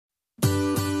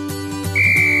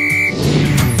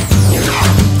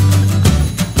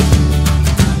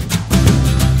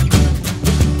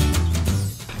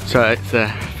So it's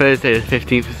Thursday the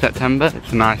 15th of September.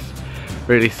 It's a nice,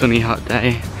 really sunny, hot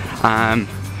day.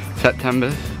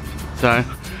 September, so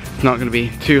it's not going to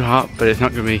be too hot, but it's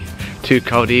not going to be too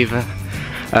cold either.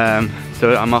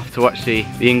 So I'm off to watch the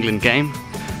England game,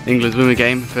 England's women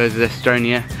game versus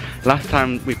Estonia. Last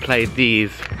time we played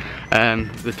these,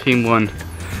 the team won,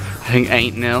 I think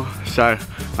 8-0. So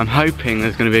I'm hoping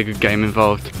there's going to be a good game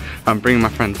involved. I'm bringing my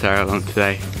friend Sarah along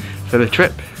today for the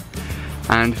trip,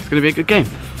 and it's going to be a good game.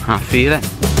 I'll see you then.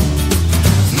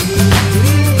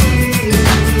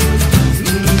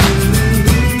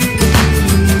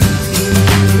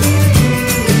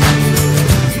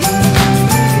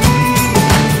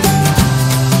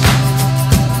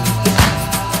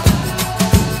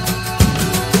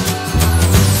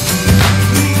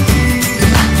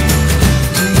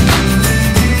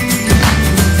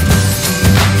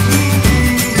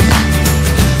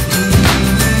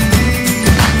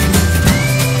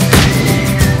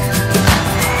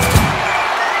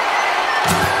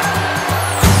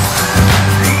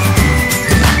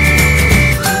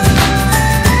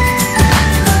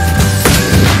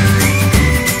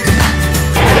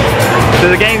 So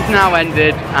the game's now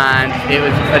ended, and it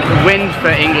was a win for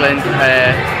England,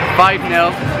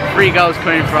 5-0, 3 goals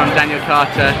coming from Daniel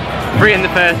Carter, 3 in the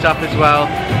first half as well.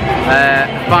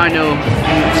 Final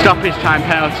stoppage time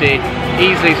penalty,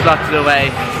 easily slotted away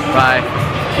by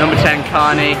number 10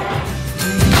 Carney.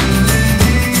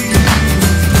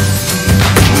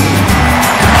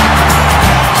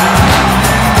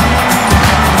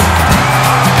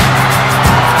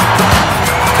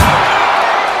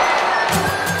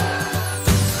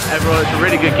 Overall, it's a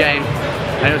really good game,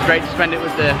 and it was great to spend it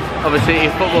with the obviously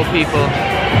football people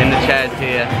in the chairs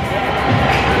here.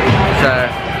 So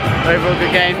overall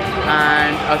good game,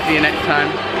 and I'll see you next time.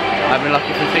 I've been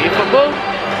Lockie from City Football.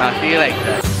 I'll see you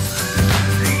later.